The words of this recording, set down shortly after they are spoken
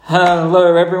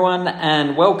Hello everyone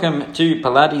and welcome to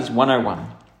Pilates 101,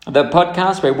 the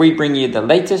podcast where we bring you the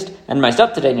latest and most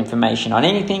up-to-date information on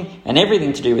anything and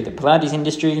everything to do with the Pilates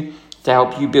industry to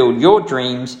help you build your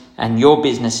dreams and your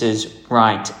businesses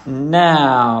right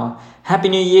now. Happy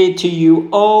New Year to you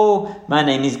all. My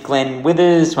name is Glenn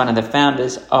Withers, one of the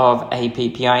founders of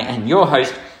APPI and your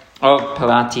host of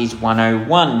Pilates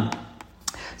 101.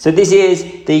 So this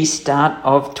is the start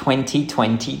of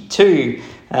 2022.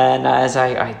 And as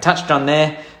I touched on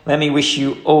there, let me wish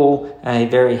you all a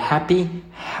very happy,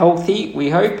 healthy, we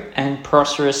hope, and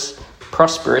prosperous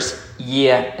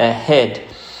year ahead.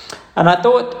 And I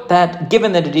thought that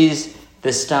given that it is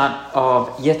the start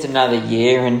of yet another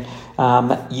year, and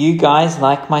you guys,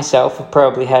 like myself, have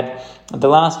probably had the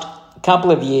last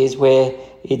couple of years where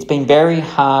it's been very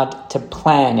hard to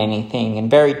plan anything and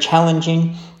very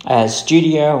challenging as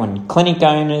studio and clinic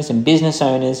owners and business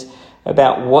owners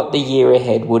about what the year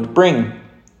ahead would bring.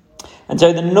 And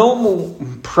so the normal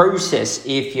process,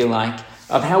 if you like,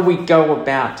 of how we go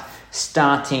about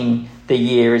starting the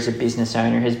year as a business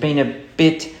owner has been a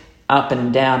bit up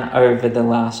and down over the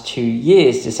last 2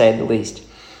 years, to say the least.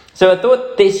 So I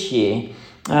thought this year,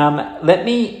 let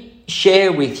me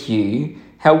share with you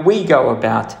how we go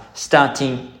about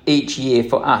starting each year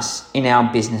for us in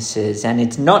our businesses. And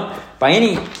it's not by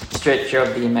any stretch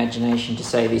of the imagination to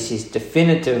say this is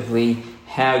definitively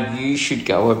how you should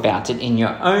go about it in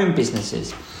your own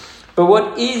businesses. But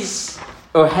what is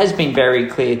or has been very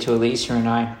clear to Elisa and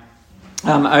I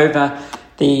over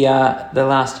the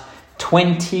last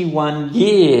 21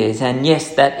 years, and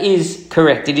yes, that is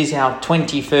correct. It is our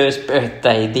 21st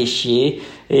birthday this year.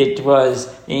 It was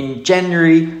in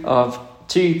January of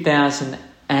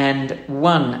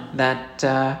 2001 that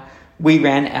we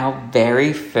ran our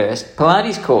very first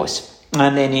Pilates course.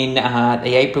 And then in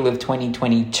the April of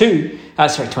 2002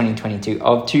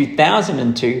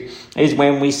 is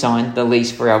when we signed the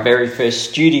lease for our very first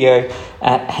studio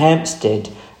at Hampstead,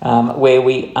 where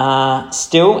we are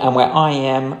still and where I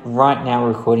am right now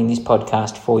recording this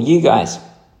podcast for you guys.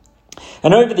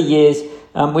 And over the years,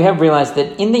 we have realized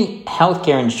that in the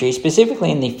healthcare industry,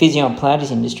 specifically in the physio and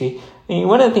Pilates industry,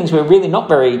 one of the things we're really not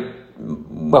very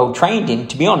well trained in,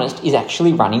 to be honest, is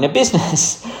actually running a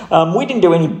business. We didn't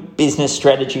do any business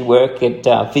strategy work at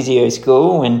physio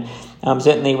school, and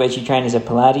certainly as you train as a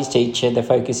Pilates teacher, the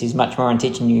focus is much more on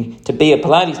teaching you to be a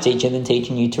Pilates teacher than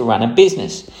teaching you to run a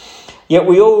business. Yet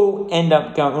we all end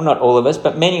up going, well, not all of us,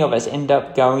 but many of us end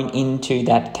up going into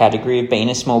that category of being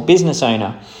a small business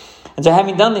owner. And so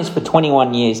having done this for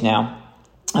 21 years now,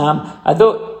 I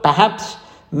thought perhaps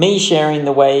me sharing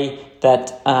the way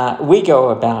that we go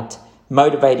about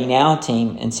motivating our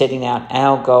team and setting out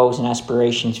our goals and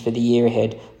aspirations for the year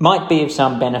ahead might be of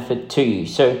some benefit to you.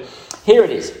 So here it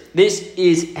is. This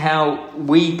is how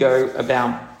we go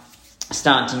about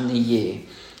starting the year.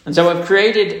 And so I've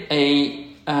created a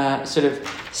sort of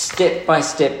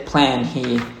step-by-step plan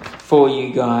here for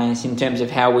you guys in terms of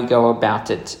how we go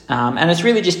about it. And it's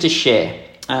really just to share.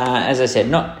 As I said,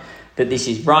 not that this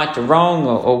is right or wrong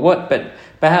or what, but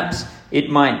perhaps it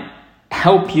might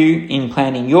help you in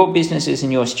planning your businesses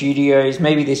and your studios.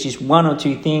 Maybe there's just one or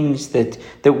two things that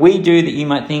we do that you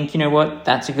might think, you know what,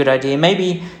 that's a good idea.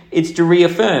 Maybe it's to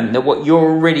reaffirm that what you're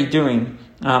already doing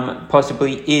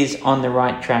possibly is on the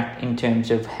right track in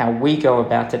terms of how we go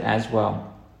about it as well.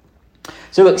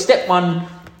 So look, step one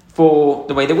for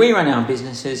the way that we run our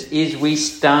businesses is we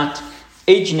start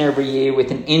each and every year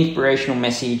with an inspirational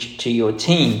message to your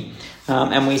team.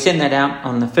 And we send that out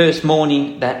on the first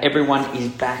morning that everyone is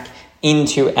back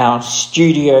into our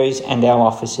studios and our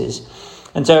offices.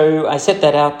 And so I set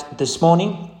that out this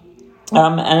morning.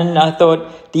 And I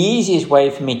thought the easiest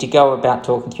way for me to go about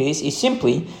talking through this is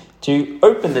simply to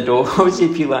open the doors,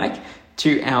 if you like,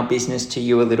 to our business, to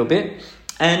you a little bit,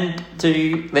 and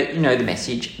to let you know the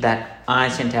message that I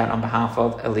sent out on behalf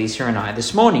of Elisa and I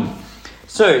this morning.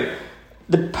 So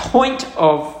the point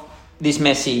of this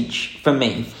message for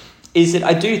me is that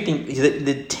I do think that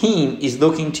the team is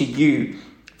looking to you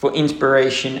for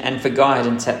inspiration and for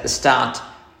guidance at the start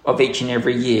of each and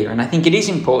every year. And I think it is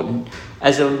important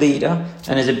as a leader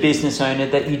and as a business owner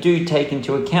that you do take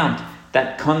into account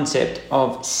that concept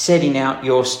of setting out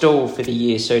your stall for the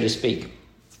year, so to speak.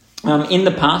 In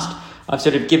the past, I've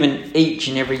sort of given each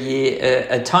and every year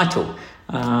a title.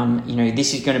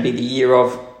 This is going to be the year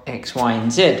of X, Y,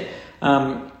 and Z.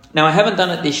 Now, I haven't done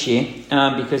it this year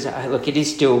because, it is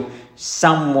still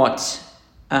somewhat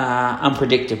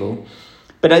unpredictable.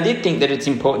 But I did think that it's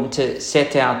important to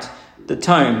set out the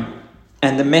tone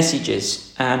and the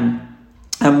messages and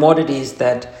what it is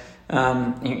that,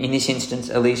 in this instance,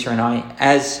 Elisa and I,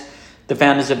 as the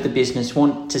founders of the business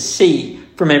want to see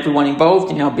from everyone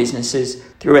involved in our businesses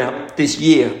throughout this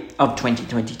year of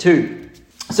 2022.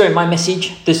 So my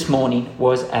message this morning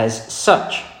was as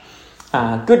such.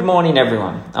 Good morning,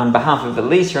 everyone. On behalf of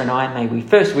Elisa and I, may we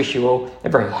first wish you all a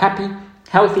very happy,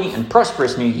 healthy and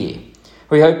prosperous new year.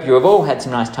 We hope you have all had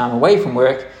some nice time away from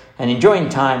work and enjoying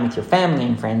time with your family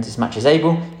and friends as much as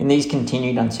able in these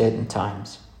continued uncertain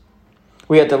times.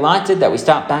 We are delighted that we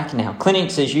start back in our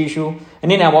clinics as usual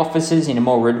and in our offices in a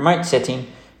more remote setting,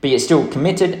 but yet still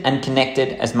committed and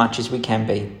connected as much as we can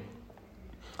be.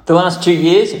 The last 2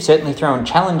 years have certainly thrown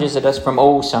challenges at us from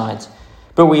all sides,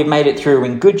 but we have made it through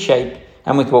in good shape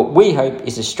and with what we hope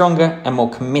is a stronger and more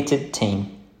committed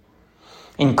team.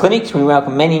 In clinics, we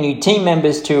welcome many new team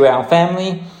members to our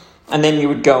family, and then you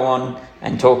would go on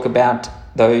and talk about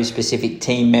those specific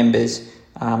team members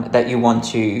that you want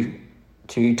to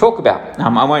talk about.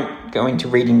 I won't go into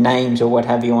reading names or what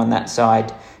have you on that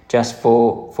side, just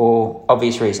for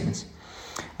obvious reasons.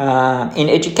 In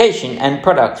education and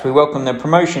products, we welcome the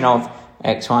promotion of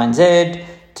X, Y, and Z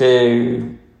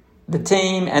to the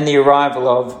team and the arrival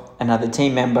of another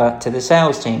team member to the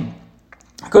sales team.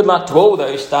 Good luck to all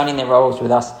those starting their roles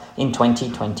with us in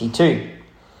 2022.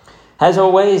 As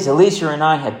always, Elisa and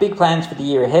I have big plans for the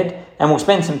year ahead, and we'll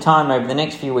spend some time over the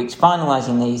next few weeks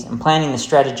finalising these and planning the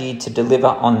strategy to deliver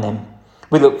on them.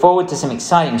 We look forward to some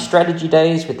exciting strategy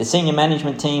days with the senior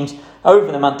management teams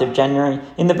over the month of January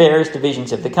in the various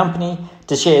divisions of the company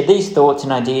to share these thoughts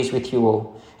and ideas with you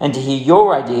all, and to hear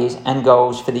your ideas and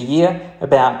goals for the year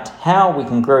about how we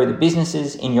can grow the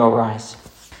businesses in your eyes.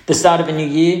 The start of a new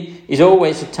year is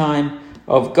always a time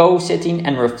of goal setting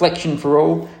and reflection for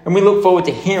all, and we look forward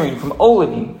to hearing from all of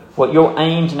you what your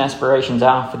aims and aspirations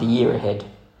are for the year ahead.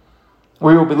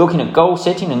 We will be looking at goal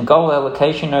setting and goal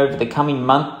allocation over the coming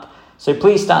month, so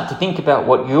please start to think about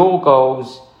what your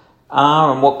goals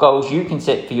are and what goals you can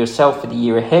set for yourself for the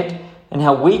year ahead, and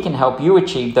how we can help you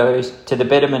achieve those to the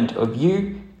betterment of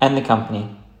you and the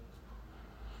company.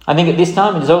 I think at this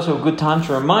time it is also a good time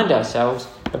to remind ourselves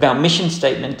of our mission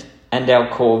statement and our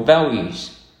core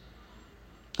values.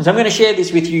 So I'm going to share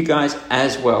this with you guys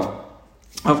as well.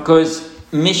 Of course,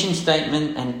 mission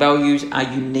statement and values are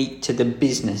unique to the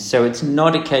business. So it's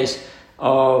not a case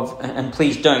of, and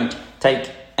please don't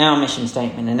take our mission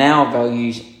statement and our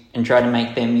values and try to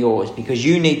make them yours, because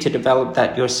you need to develop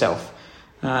that yourself.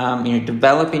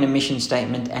 Developing a mission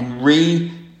statement and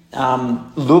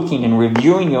looking and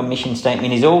reviewing your mission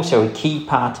statement is also a key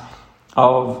part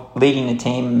of leading a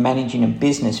team, managing a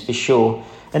business for sure.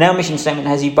 And our mission statement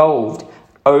has evolved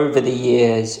over the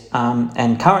years,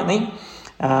 and currently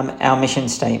our mission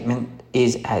statement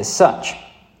is as such: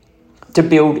 to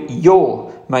build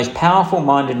your most powerful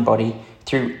mind and body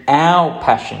through our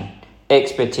passion,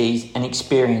 expertise and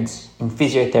experience in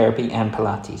physiotherapy and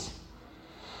Pilates.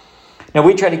 Now,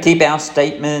 we try to keep our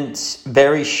statements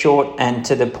very short and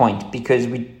to the point, because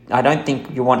I don't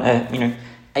think you want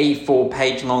a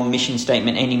 4-page long mission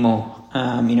statement anymore.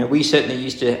 We certainly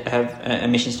used to have a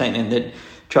mission statement that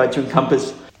tried to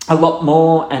encompass a lot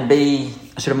more and be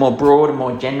sort of more broad and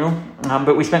more general.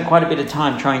 But we spent quite a bit of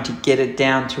time trying to get it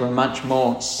down to a much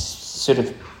more sort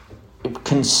of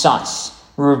concise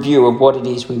review of what it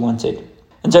is we wanted.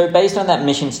 And so based on that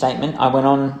mission statement, I went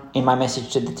on in my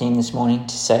message to the team this morning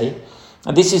to say,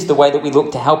 this is the way that we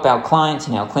look to help our clients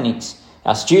in our clinics,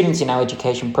 our students in our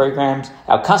education programs,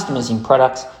 our customers in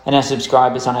products, and our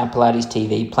subscribers on our Pilates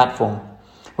TV platform.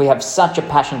 We have such a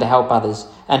passion to help others,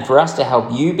 and for us to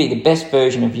help you be the best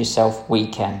version of yourself we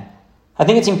can. I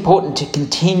think it's important to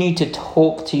continue to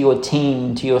talk to your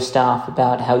team, to your staff,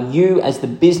 about how you as the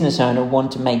business owner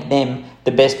want to make them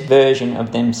the best version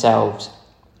of themselves.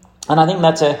 And I think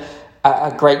that's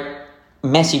a great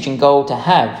message and goal to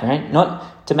have, right?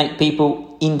 Not to make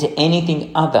people into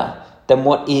anything other than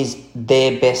what is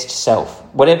their best self,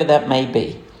 whatever that may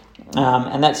be.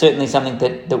 And that's certainly something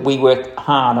that we work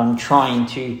hard on trying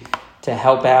to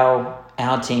help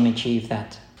our team achieve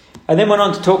that. I then went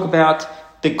on to talk about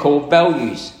the core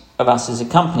values of us as a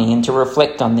company and to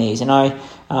reflect on these. And I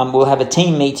will have a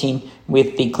team meeting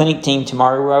with the clinic team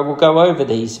tomorrow where I will go over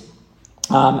these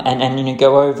and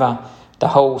go over the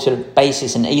whole sort of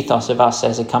basis and ethos of us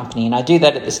as a company. And I do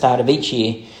that at the start of each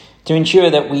year to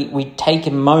ensure that we take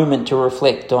a moment to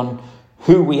reflect on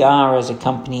who we are as a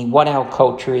company, what our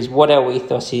culture is, what our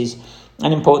ethos is,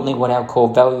 and importantly, what our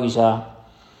core values are.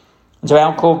 And so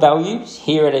our core values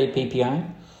here at APPI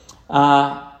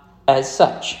are as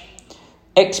such: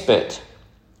 expert,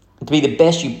 to be the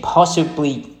best you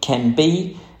possibly can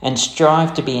be and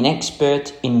strive to be an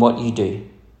expert in what you do.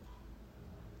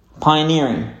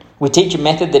 Pioneering, We teach a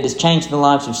method that has changed the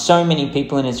lives of so many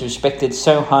people and is respected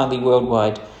so highly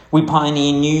worldwide. We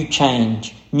pioneer new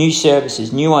change, new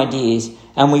services, new ideas,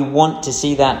 and we want to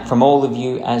see that from all of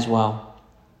you as well.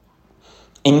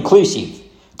 Inclusive,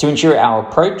 to ensure our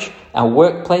approach, our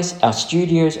workplace, our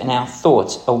studios, and our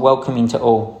thoughts are welcoming to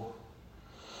all.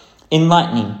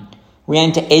 Enlightening, we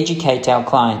aim to educate our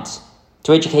clients,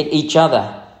 to educate each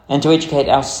other, and to educate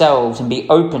ourselves and be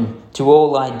open to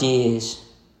all ideas.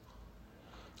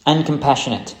 And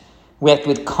compassionate, we act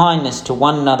with kindness to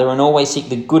one another and always seek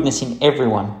the goodness in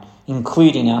everyone,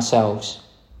 including ourselves.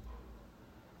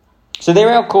 So there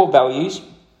are our core values.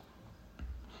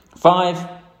 5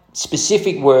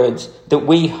 specific words that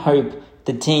we hope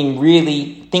the team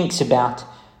really thinks about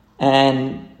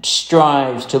and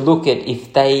strives to look at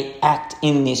if they act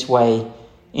in this way,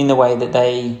 in the way that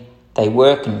they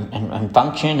work and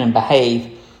function and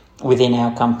behave within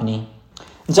our company.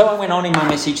 And so I went on in my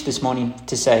message this morning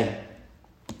to say,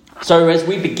 so as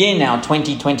we begin our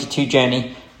 2022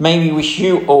 journey, may we wish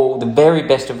you all the very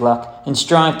best of luck and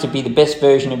strive to be the best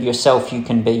version of yourself you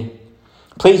can be.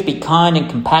 Please be kind and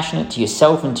compassionate to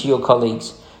yourself and to your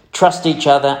colleagues. Trust each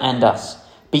other and us.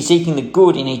 Be seeking the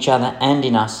good in each other and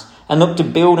in us, and look to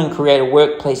build and create a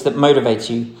workplace that motivates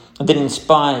you, that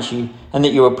inspires you, and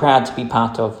that you are proud to be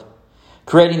part of.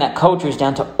 Creating that culture is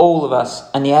down to all of us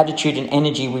and the attitude and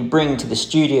energy we bring to the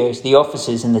studios, the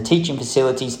offices, and the teaching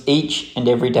facilities each and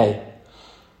every day.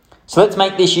 So let's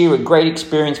make this year a great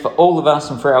experience for all of us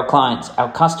and for our clients,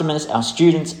 our customers, our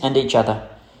students, and each other.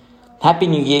 Happy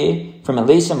New Year from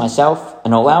Elisa, myself,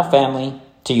 and all our family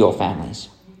to your families.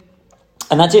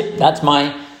 And that's it. That's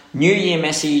my New Year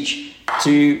message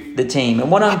to the team.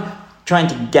 And what I'm trying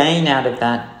to gain out of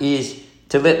that is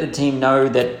to let the team know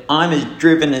that I'm as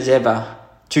driven as ever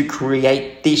to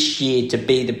create this year to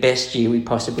be the best year we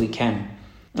possibly can.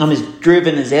 I'm as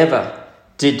driven as ever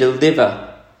to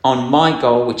deliver on my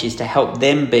goal, which is to help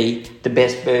them be the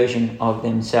best version of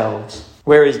themselves.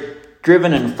 We're as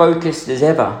driven and focused as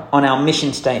ever on our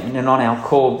mission statement and on our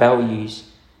core values.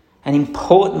 And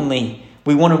importantly,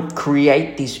 we want to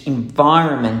create this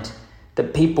environment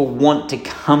that people want to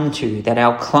come to, that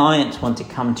our clients want to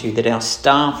come to, that our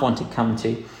staff want to come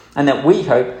to, and that we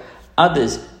hope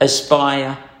others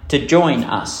aspire to join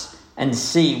us and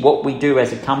see what we do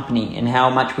as a company and how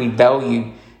much we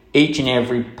value each and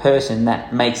every person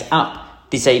that makes up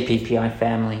this APPI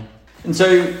family. And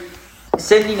so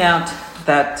sending out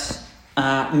that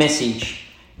message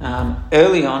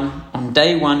early on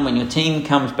day one when your team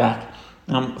comes back,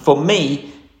 for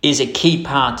me is a key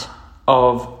part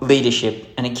of leadership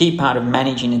and a key part of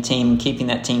managing a team and keeping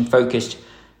that team focused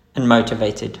and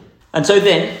motivated. And so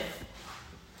then,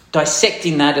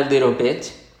 dissecting that a little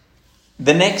bit,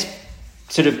 the next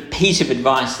sort of piece of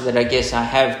advice that I guess I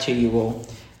have to you all,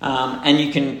 and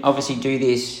you can obviously do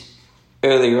this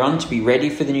earlier on to be ready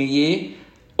for the new year,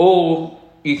 or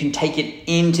you can take it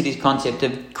into this concept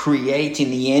of creating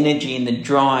the energy and the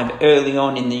drive early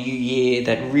on in the new year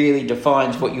that really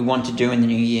defines what you want to do in the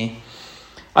new year.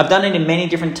 I've done it in many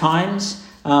different times.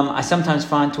 I sometimes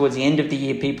find towards the end of the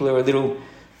year, people are a little,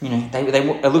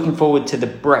 they are looking forward to the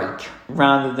break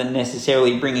rather than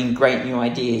necessarily bringing great new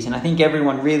ideas. And I think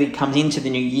everyone really comes into the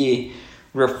new year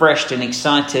refreshed and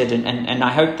excited. And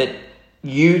I hope that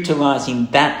utilising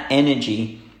that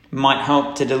energy might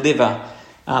help to deliver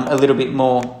a little bit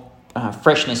more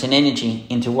freshness and energy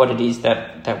into what it is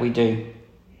that we do.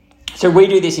 So we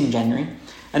do this in January.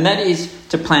 And that is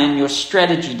to plan your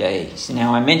strategy days.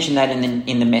 Now, I mentioned that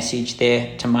in the message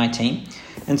there to my team.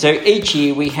 And so each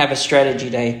year we have a strategy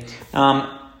day.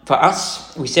 For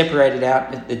us, we separated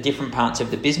out the different parts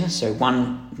of the business. So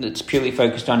one that's purely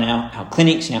focused on our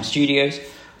clinics and our studios,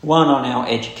 one on our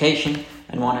education,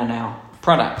 and one on our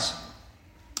products.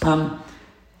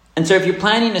 And so if you're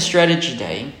planning a strategy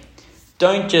day,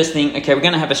 don't just think, okay, we're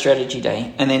going to have a strategy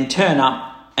day, and then turn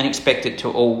up and expect it to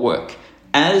all work.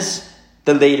 As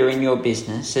the leader in your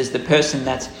business, as the person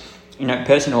that's,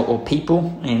 person or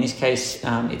people, in this case,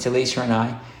 it's Elisa and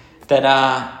I, that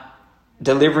are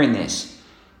delivering this.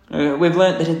 We've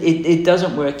learned that it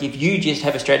doesn't work if you just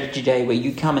have a strategy day where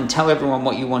you come and tell everyone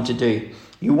what you want to do.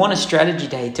 You want a strategy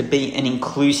day to be an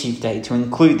inclusive day, to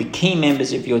include the key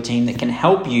members of your team that can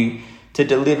help you to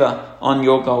deliver on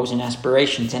your goals and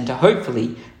aspirations and to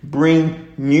hopefully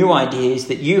bring new ideas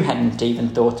that you hadn't even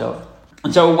thought of.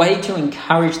 And so a way to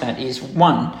encourage that is,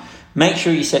 1, make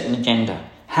sure you set an agenda.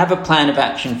 Have a plan of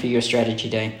action for your strategy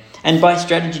day. And by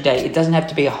strategy day, it doesn't have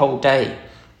to be a whole day.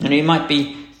 It might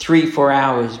be 3-4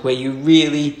 hours where you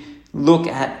really look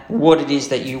at what it is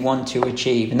that you want to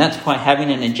achieve. And that's why having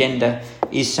an agenda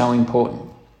is so important.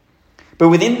 But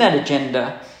within that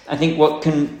agenda, I think what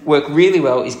can work really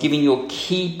well is giving your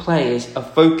key players a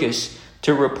focus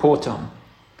to report on.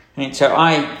 And so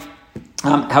I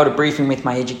held a briefing with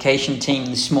my education team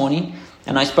this morning,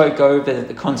 and I spoke over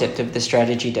the concept of the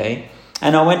strategy day.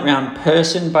 And I went around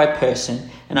person by person,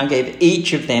 and I gave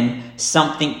each of them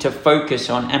something to focus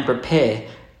on and prepare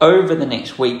over the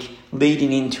next week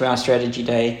leading into our strategy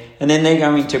day. And then they're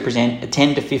going to present a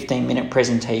 10 to 15 minute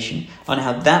presentation on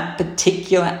how that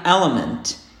particular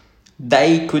element,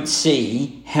 they could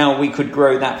see how we could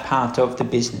grow that part of the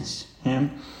business. Yeah?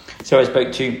 So I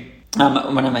spoke to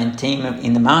one of my team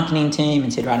in the marketing team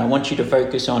and said, right, I want you to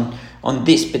focus on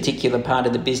this particular part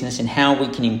of the business and how we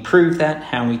can improve that,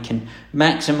 how we can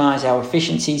maximize our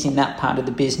efficiencies in that part of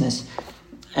the business,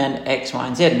 and X, Y,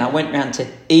 and Z. And I went around to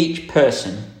each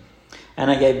person and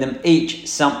I gave them each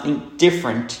something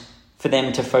different for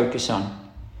them to focus on.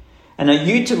 And I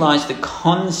utilized the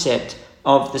concept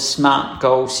of the SMART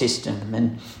goal system.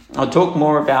 And I'll talk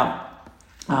more about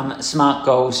SMART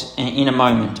goals in a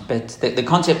moment, but the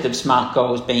concept of SMART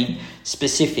goals being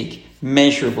specific,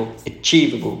 measurable,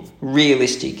 achievable,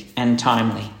 realistic, and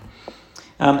timely.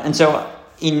 And so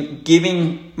in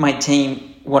giving my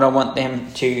team what I want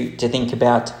them to think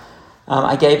about,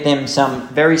 I gave them some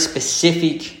very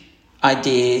specific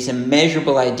ideas and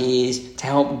measurable ideas to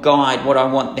help guide what I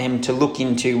want them to look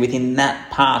into within that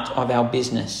part of our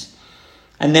business.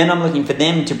 And then I'm looking for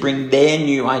them to bring their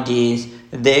new ideas,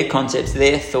 their concepts,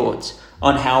 their thoughts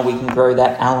on how we can grow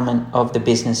that element of the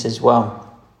business as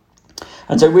well.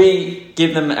 And so we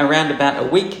give them around about a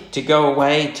week to go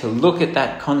away to look at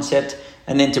that concept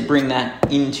and then to bring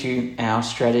that into our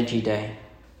strategy day.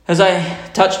 As I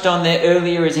touched on there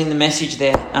earlier, as in the message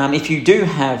there, if you do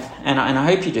have, and I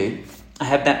hope you do,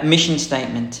 have that mission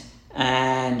statement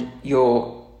and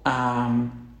your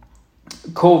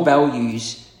core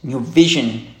values, your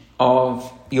vision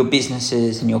of your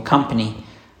businesses and your company,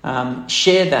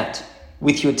 share that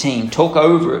with your team. Talk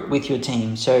over it with your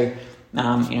team. So,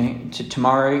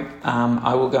 tomorrow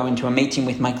I will go into a meeting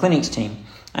with my clinics team,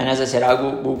 and as I said,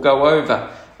 we'll go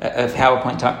over a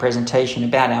PowerPoint type presentation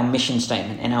about our mission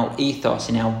statement and our ethos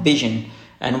and our vision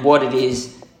and what it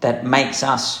is that makes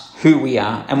us who we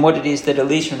are and what it is that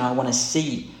Alicia and I want to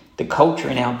see the culture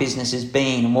in our business as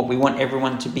being, and what we want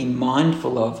everyone to be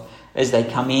mindful of as they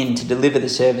come in to deliver the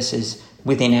services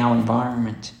within our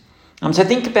environment. So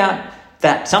think about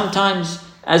that. Sometimes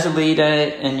as a leader,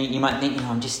 and you might think,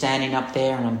 I'm just standing up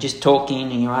there and I'm just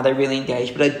talking, and are they really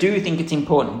engaged? But I do think it's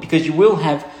important because you will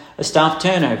have a staff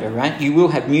turnover, right? You will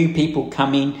have new people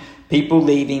coming, people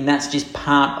leaving. That's just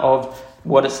part of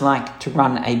what it's like to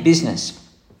run a business.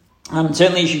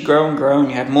 Certainly as you grow and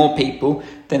you have more people,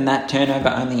 then that turnover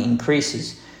only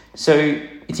increases. So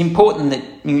it's important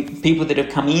that people that have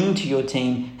come into your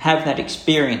team have that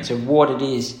experience of what it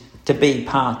is to be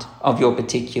part of your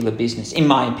particular business, in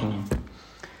my opinion.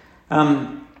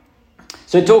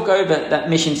 So talk over that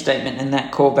mission statement and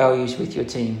that core values with your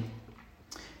team.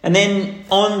 And then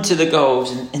on to the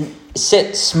goals and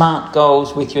set SMART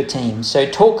goals with your team. So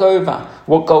talk over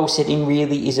what goal setting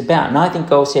really is about. And I think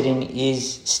goal setting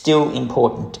is still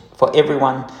important for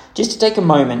everyone, just to take a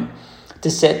moment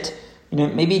to set,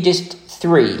 maybe just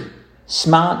 3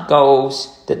 SMART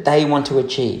goals that they want to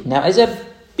achieve. Now, as a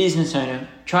business owner,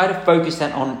 try to focus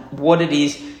that on what it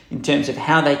is in terms of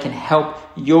how they can help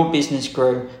your business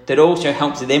grow, that also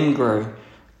helps them grow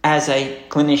as a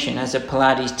clinician, as a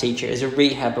Pilates teacher, as a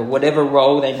rehabber, whatever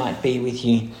role they might be with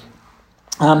you.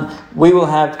 We will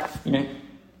have,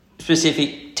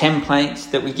 specific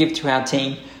templates that we give to our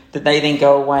team that they then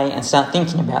go away and start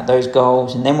thinking about those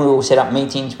goals. And then we will set up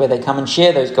meetings where they come and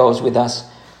share those goals with us.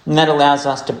 And that allows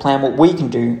us to plan what we can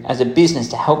do as a business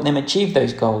to help them achieve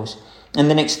those goals in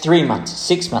the next 3 months,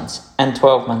 6 months, and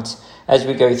 12 months as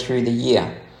we go through the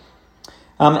year.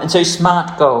 And so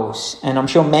SMART goals, and I'm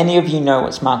sure many of you know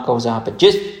what SMART goals are, but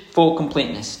just for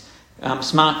completeness,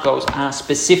 SMART goals are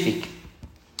specific.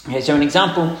 Okay, so an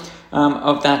example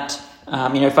of that,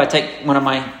 if I take one of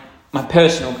my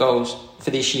personal goals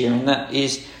for this year, and that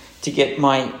is to get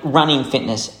my running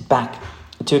fitness back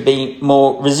to be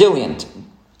more resilient.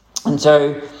 And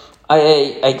so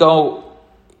a goal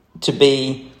to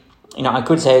be, I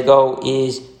could say a goal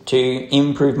is to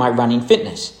improve my running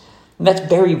fitness. And that's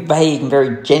very vague and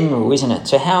very general, isn't it?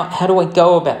 So how do I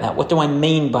go about that? What do I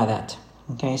mean by that?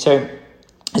 Okay, so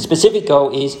a specific goal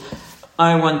is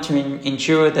I want to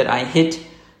ensure that I hit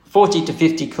 40 to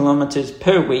 50 kilometers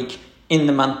per week in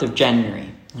the month of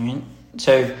January. Right?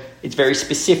 So it's very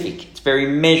specific, it's very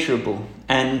measurable,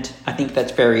 and I think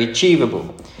that's very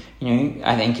achievable.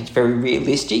 I think it's very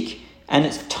realistic and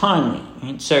it's timely.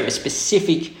 Right? So a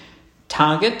specific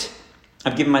target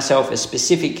I've given myself a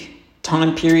specific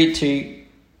time period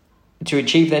to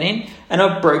achieve that in, and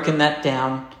I've broken that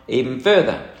down even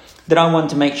further. That I want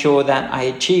to make sure that I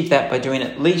achieve that by doing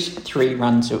at least 3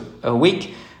 runs a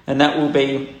week, and that will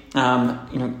be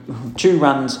 2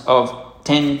 runs of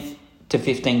 10 to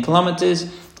 15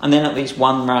 kilometers, and then at least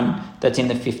 1 run that's in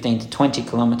the 15 to 20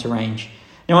 kilometer range.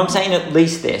 Now I'm saying at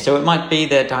least there, so it might be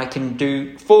that I can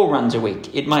do 4 runs a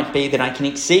week. It might be that I can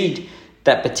exceed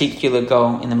that particular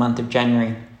goal in the month of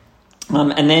January.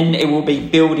 And then it will be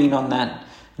building on that,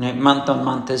 month on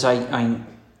month as I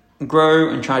grow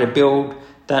and try to build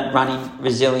that running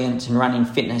resilience and running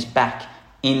fitness back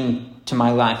into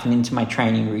my life and into my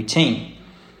training routine.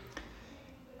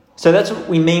 So that's what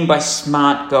we mean by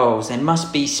SMART goals. They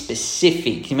must be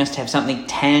specific. You must have something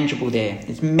tangible there.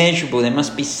 It's measurable. There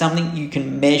must be something you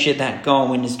can measure that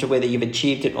goal in as to whether you've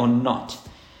achieved it or not.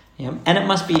 And it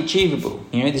must be achievable.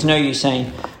 There's no use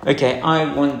saying, okay,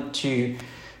 I want to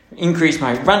increase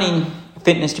my running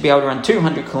fitness to be able to run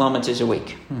 200 kilometers a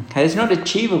week. Okay, it's not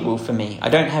achievable for me. I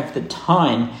don't have the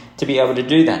time to be able to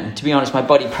do that. And to be honest, my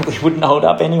body probably wouldn't hold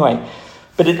up anyway.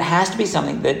 But it has to be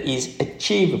something that is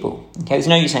achievable. Okay, there's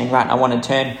no use saying, right, I want to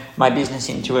turn my business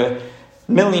into a £1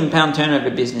 million turnover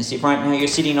business. If right now you're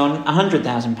sitting on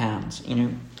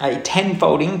 £100,000, a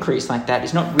tenfold increase like that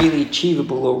is not really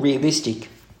achievable or realistic.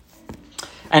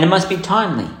 And it must be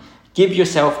timely. Give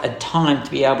yourself a time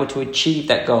to be able to achieve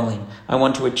that goal in. I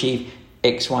want to achieve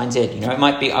X, Y, and Z. It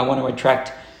might be I want to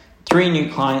attract 3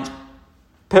 new clients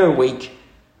per week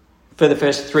for the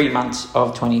first 3 months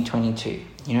of 2022.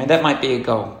 That might be a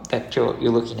goal that you're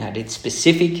looking at. It's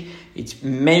specific, it's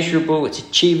measurable, it's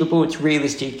achievable, it's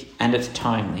realistic, and it's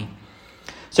timely.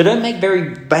 So don't make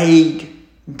very vague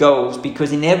goals,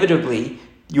 because inevitably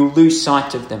you'll lose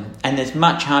sight of them, and it's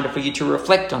much harder for you to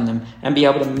reflect on them and be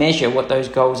able to measure what those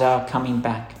goals are coming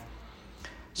back.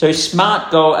 So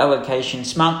SMART goal allocation,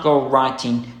 SMART goal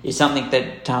writing is something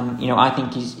that I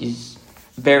think is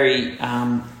very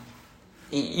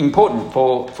important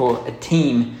for a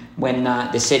team when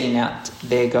they're setting out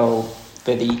their goal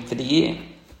for the year.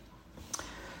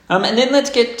 And then let's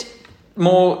get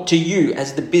more to you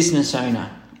as the business owner.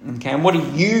 Okay, and what are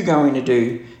you going to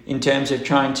do in terms of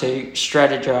trying to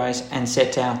strategize and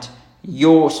set out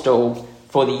your stall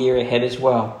for the year ahead as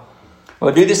well?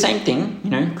 Well, do the same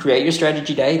thing, create your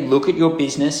strategy day, look at your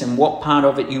business and what part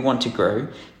of it you want to grow.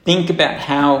 Think about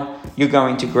how you're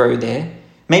going to grow there.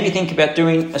 Maybe think about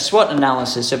doing a SWOT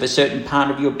analysis of a certain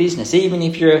part of your business. Even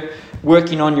if you're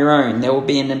working on your own, there will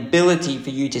be an ability for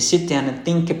you to sit down and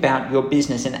think about your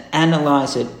business and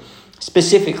analyze it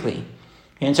specifically.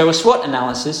 And so a SWOT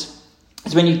analysis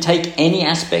is when you take any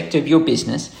aspect of your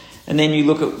business and then you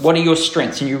look at what are your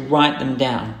strengths and you write them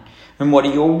down. And what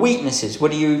are your weaknesses? What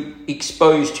are you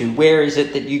exposed to? Where is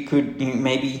it that you could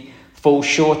maybe fall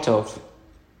short of?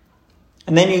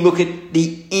 And then you look at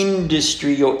the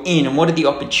industry you're in and what are the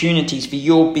opportunities for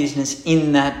your business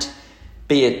in that,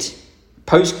 be it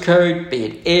postcode, be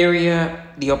it area,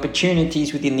 the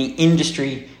opportunities within the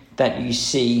industry that you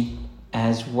see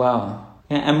as well.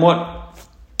 And what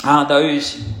are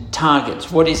those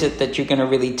targets? What is it that you're going to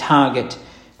really target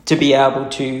to be able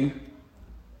to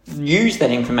use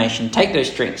that information, take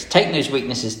those strengths, take those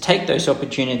weaknesses, take those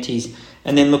opportunities,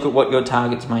 and then look at what your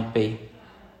targets might be.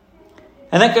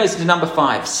 And that goes to number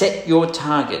 5, set your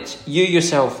targets. You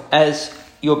yourself as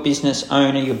your business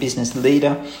owner, your business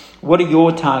leader, what are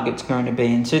your targets going to be?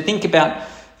 And so think about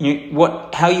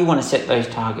how you want to set those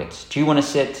targets. Do you want to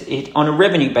set it on a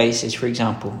revenue basis, for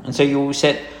example? And so you will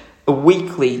set a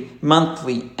weekly,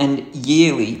 monthly, and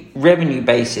yearly revenue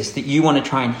basis that you want to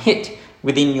try and hit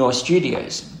within your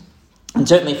studios. And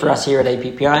certainly for us here at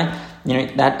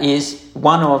APPI, that is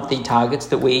one of the targets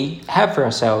that we have for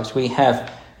ourselves. We have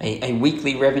a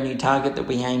weekly revenue target that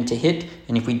we aim to hit,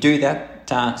 and if we do that,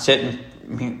 certain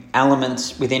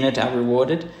elements within it are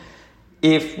rewarded.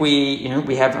 If we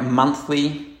have a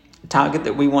monthly target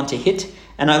that we want to hit,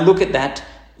 and I look at that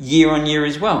year on year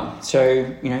as well.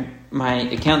 So my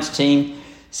accounts team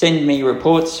send me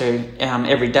reports. So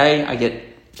every day I get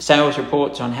sales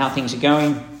reports on how things are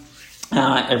going.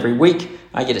 Every week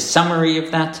I get a summary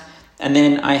of that. And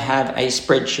then I have a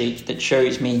spreadsheet that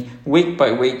shows me week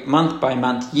by week, month by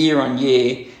month, year on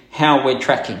year, how we're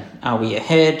tracking. Are we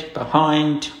ahead,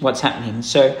 behind, what's happening?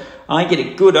 So I get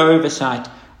a good oversight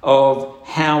of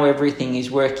how everything is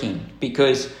working.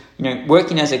 Because,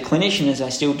 working as a clinician, as I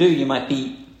still do, you might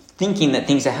be thinking that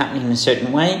things are happening in a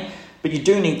certain way, but you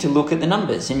do need to look at the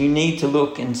numbers and you need to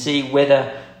look and see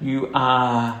whether you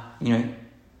are,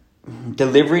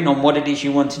 delivering on what it is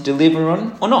you want to deliver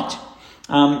on or not.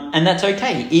 And that's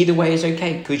okay. Either way is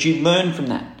okay because you learn from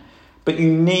that. But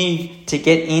you need to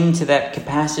get into that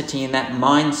capacity and that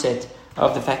mindset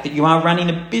of the fact that you are running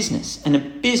a business, and a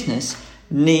business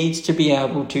needs to be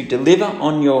able to deliver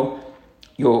on your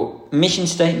mission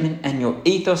statement and your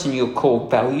ethos and your core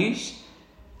values.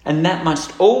 And that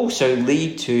must also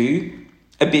lead to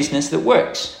a business that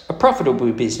works, a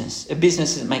profitable business, a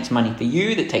business that makes money for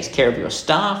you, that takes care of your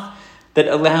staff, that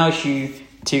allows you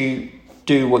to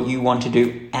do what you want to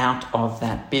do out of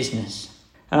that business.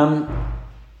 Number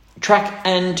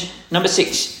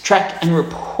 6, track and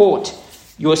report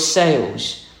your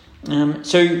sales.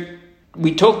 So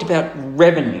we talked about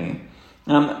revenue,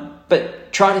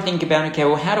 but try to think about, okay,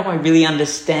 well, how do I really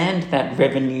understand that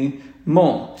revenue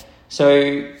more?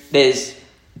 So there's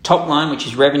top line, which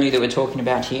is revenue that we're talking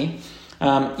about here.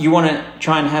 You want to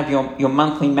try and have your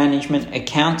monthly management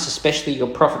accounts, especially your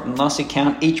profit and loss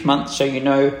account each month, so you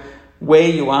know where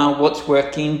you are, what's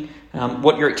working,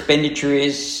 what your expenditure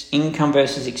is, income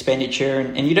versus expenditure.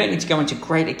 And you don't need to go into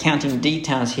great accounting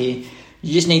details here.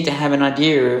 You just need to have an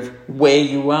idea of where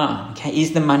you are. Okay,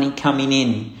 is the money coming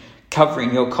in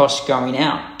covering your costs going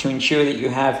out, to ensure that you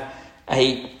have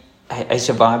a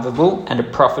survivable and a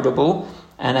profitable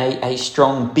and a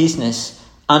strong business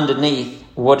underneath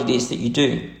what it is that you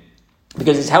do.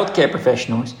 Because as healthcare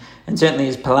professionals, and certainly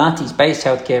as Pilates-based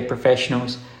healthcare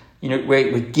professionals,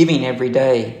 we're giving every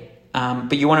day,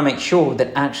 but you want to make sure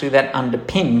that actually that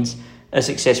underpins a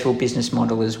successful business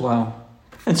model as well.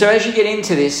 And so as you get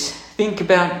into this, think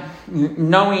about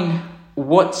knowing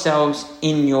what sells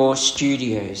in your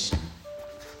studios.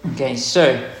 Okay,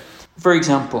 so for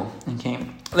example,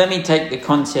 let me take the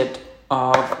concept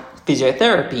of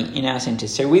physiotherapy in our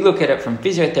centres. So we look at it from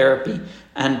physiotherapy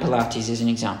and Pilates as an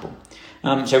example.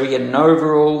 So we get an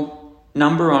overall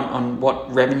number on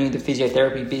what revenue the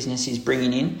physiotherapy business is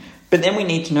bringing in, but then we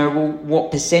need to know, well,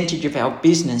 what percentage of our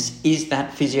business is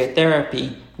that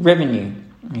physiotherapy revenue?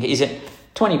 Is it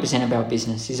 20% of our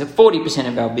business? Is it 40%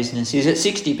 of our business? Is it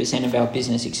 60% of our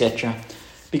business, etc.?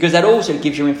 Because that also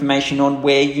gives you information on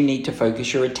where you need to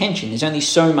focus your attention. There's only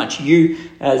so much you,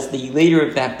 as the leader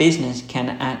of that business, can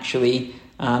actually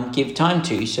give time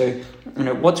to. So,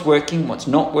 what's working, what's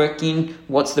not working,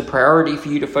 what's the priority for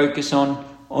you to focus on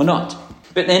or not.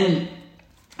 But then,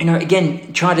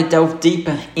 again, try to delve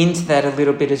deeper into that a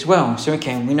little bit as well. So,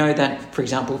 we know that, for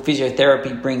example,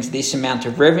 physiotherapy brings this amount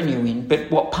of revenue in, but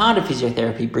what part of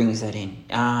physiotherapy brings that in?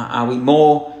 Are we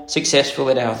more successful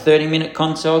at our 30-minute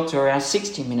consults or our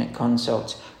 60-minute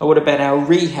consults? Or what about our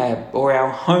rehab or our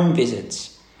home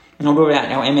visits? And what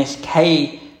about our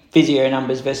MSK physio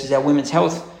numbers versus our women's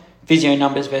health physio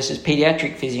numbers versus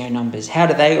pediatric physio numbers? How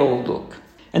do they all look?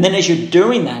 And then as you're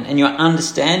doing that and you're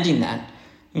understanding that,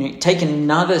 take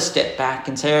another step back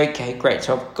and say, okay, great.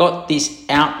 So I've got this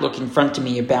outlook in front of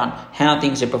me about how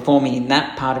things are performing in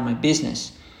that part of my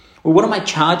business. Well, what am I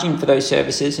charging for those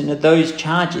services? And are those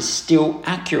charges still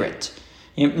accurate?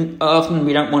 Often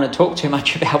we don't want to talk too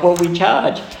much about what we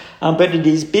charge, but it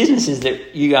is businesses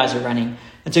that you guys are running.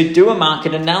 And so do a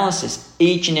market analysis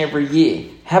each and every year.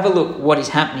 Have a look what is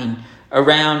happening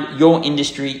around your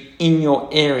industry in your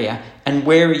area and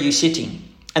where are you sitting.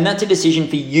 And that's a decision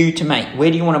for you to make.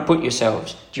 Where do you want to put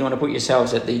yourselves? Do you want to put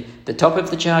yourselves at the top of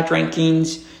the charge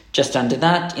rankings, just under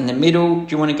that, in the middle?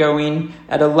 Do you want to go in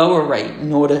at a lower rate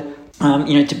in order,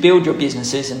 to build your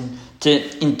businesses and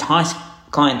to entice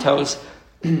clienteles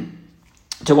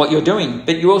to what you're doing?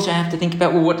 But you also have to think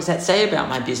about, well, what does that say about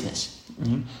my business?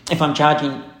 Mm-hmm. If I'm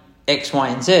charging X, Y,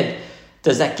 and Z,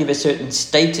 does that give a certain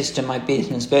status to my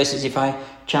business versus if I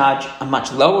charge a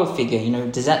much lower figure?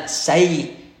 Does that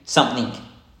say something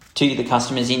to the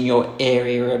customers in your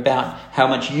area about how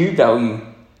much you value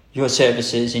your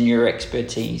services and your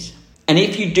expertise? And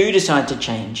if you do decide to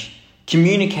change,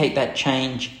 communicate that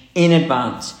change in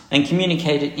advance and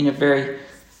communicate it in a very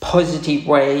positive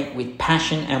way with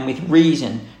passion and with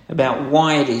reason about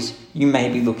why it is you may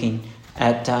be looking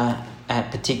at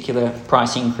particular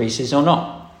price increases or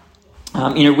not.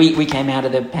 We came out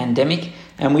of the pandemic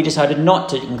and we decided not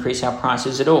to increase our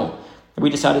prices at all. We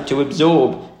decided to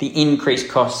absorb the increased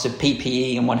costs of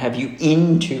PPE and what have you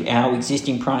into our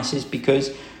existing prices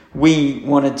because we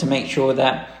wanted to make sure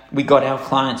that we got our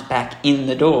clients back in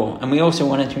the door. And we also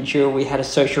wanted to ensure we had a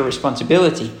social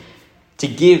responsibility to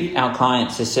give our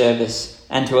clients a service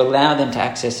and to allow them to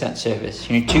access that service.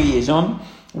 2 years on,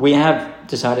 we have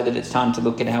decided that it's time to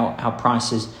look at our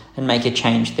prices and make a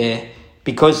change there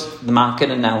because the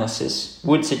market analysis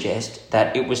would suggest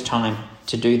that it was time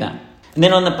to do that. And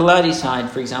then on the Pilates side,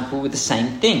 for example, with the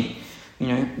same thing,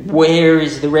 where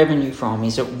is the revenue from?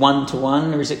 Is it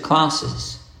one-to-one or is it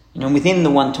classes? Within the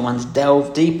one-to-ones,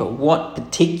 delve deeper. What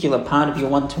particular part of your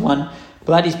one-to-one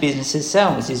Pilates businesses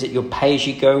sales? Is it your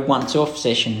pay-as-you-go once-off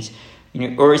sessions?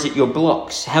 Or is it your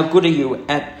blocks? How good are you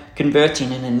at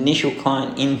converting an initial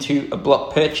client into a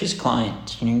block purchase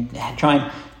client? Try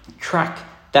and track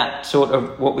that sort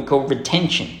of what we call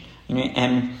retention.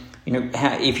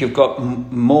 How, if you've got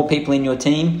more people in your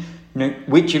team,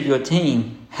 which of your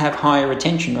team have higher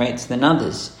retention rates than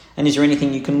others? And is there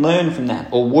anything you can learn from that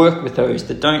or work with those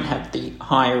that don't have the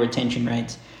higher retention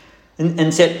rates?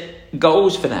 And set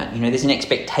goals for that. There's an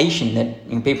expectation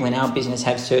that people in our business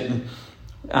have certain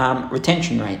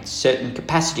retention rates, certain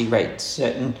capacity rates,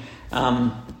 certain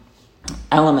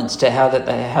elements to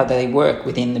how they work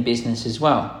within the business as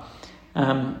well.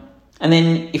 And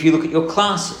then if you look at your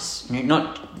classes,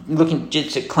 not looking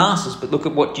just at classes, but look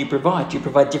at what you provide. Do you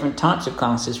provide different types of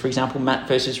classes? For example, Mat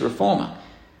versus Reformer.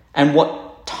 And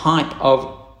what type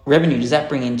of revenue does that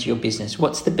bring into your business?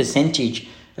 What's the percentage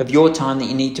of your time that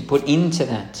you need to put into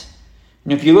that?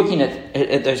 And if you're looking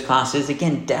at those classes,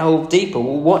 again, delve deeper.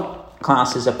 Well, what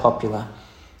classes are popular?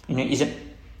 Is it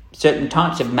certain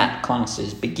types of Mat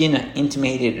classes, beginner,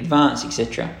 intermediate, advanced,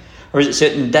 etc.? Or is it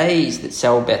certain days that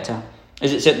sell better?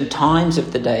 Is it certain times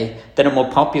of the day that are more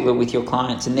popular with your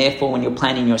clients, and therefore when you're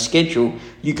planning your schedule,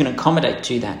 you can accommodate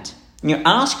to that?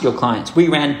 Ask your clients. We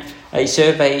ran a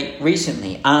survey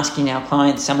recently asking our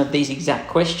clients some of these exact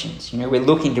questions. We're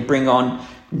looking to bring on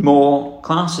more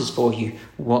classes for you.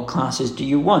 What classes do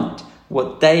you want?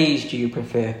 What days do you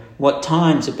prefer? What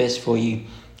times are best for you?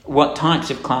 What types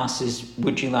of classes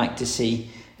would you like to see?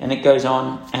 And it goes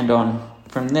on and on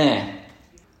from there.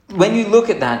 When you look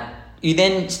at that, you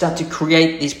then start to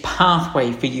create this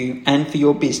pathway for you and for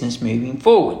your business moving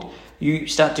forward. You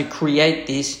start to create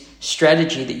this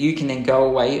strategy that you can then go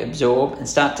away, absorb, and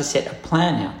start to set a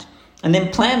plan out. And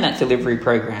then plan that delivery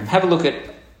program. Have a look at,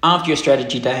 after your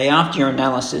strategy day, after your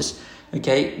analysis,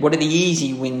 okay, what are the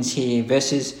easy wins here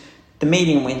versus the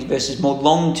medium wins versus more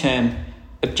long-term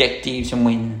objectives and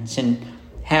wins? And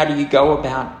how do you go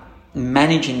about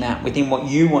managing that within what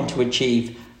you want to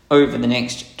achieve over the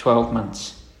next 12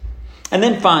 months? And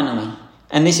then finally,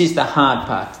 and this is the hard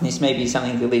part, and this may be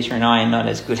something that Lisa and I are not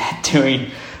as good at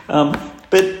doing,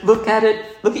 but look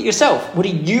at yourself. What do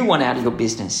you want out of your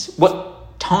business?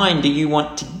 What time do you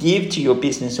want to give to your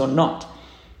business or not?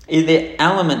 Are there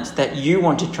elements that you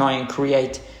want to try and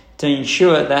create to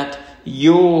ensure that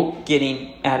you're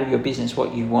getting out of your business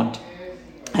what you want?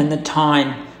 And the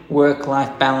time,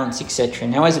 work-life balance, etc.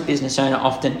 Now, as a business owner,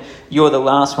 often you're the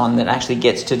last one that actually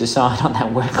gets to decide on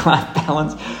that work-life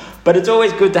balance. But it's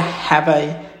always good to have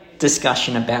a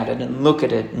discussion about it and look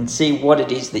at it and see what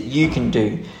it is that you can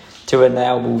do to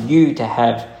enable you to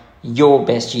have your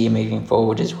best year moving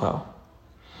forward as well.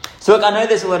 So look, I know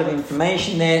there's a lot of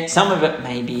information there. Some of it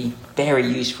may be very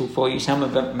useful for you. Some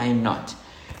of it may not.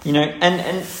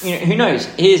 And who knows?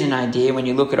 Here's an idea when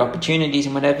you look at opportunities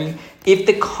and whatever. If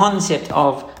the concept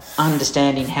of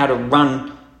understanding how to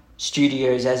run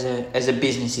studios as a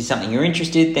business is something you're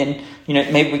interested, then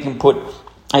maybe we can put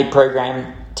a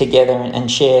program together and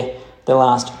share the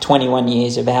last 21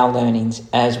 years of our learnings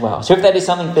as well. So if that is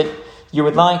something that you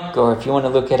would like, or if you want to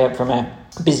look at it from a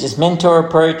business mentor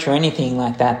approach or anything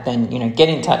like that, then get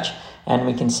in touch and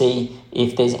we can see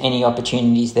if there's any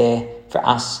opportunities there for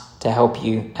us to help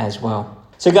you as well.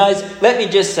 So guys, let me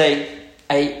just say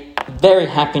a very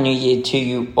happy new year to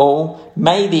you all.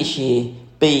 May this year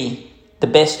be the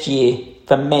best year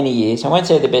for many years. I won't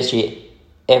say the best year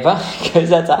ever, because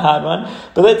that's a hard one,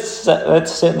 but let's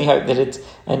certainly hope that it's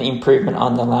an improvement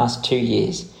on the last 2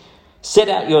 years. Set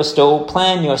out your stall,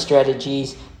 plan your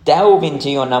strategies, delve into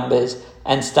your numbers,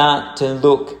 and start to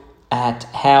look at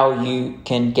how you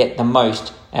can get the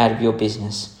most out of your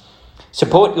business.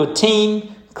 Support your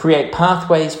team, create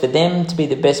pathways for them to be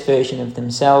the best version of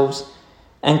themselves,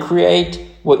 and create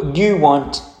what you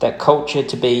want that culture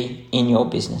to be in your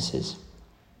businesses.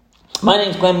 My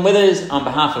name's Glenn Withers. On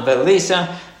behalf of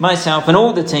Elisa, myself, and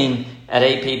all the team at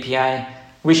APPA,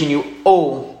 wishing you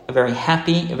all a very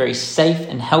happy, a very safe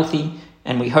and healthy,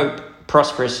 and we hope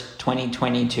prosperous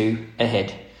 2022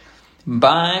 ahead.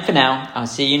 Bye for now. I'll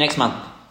see you next month.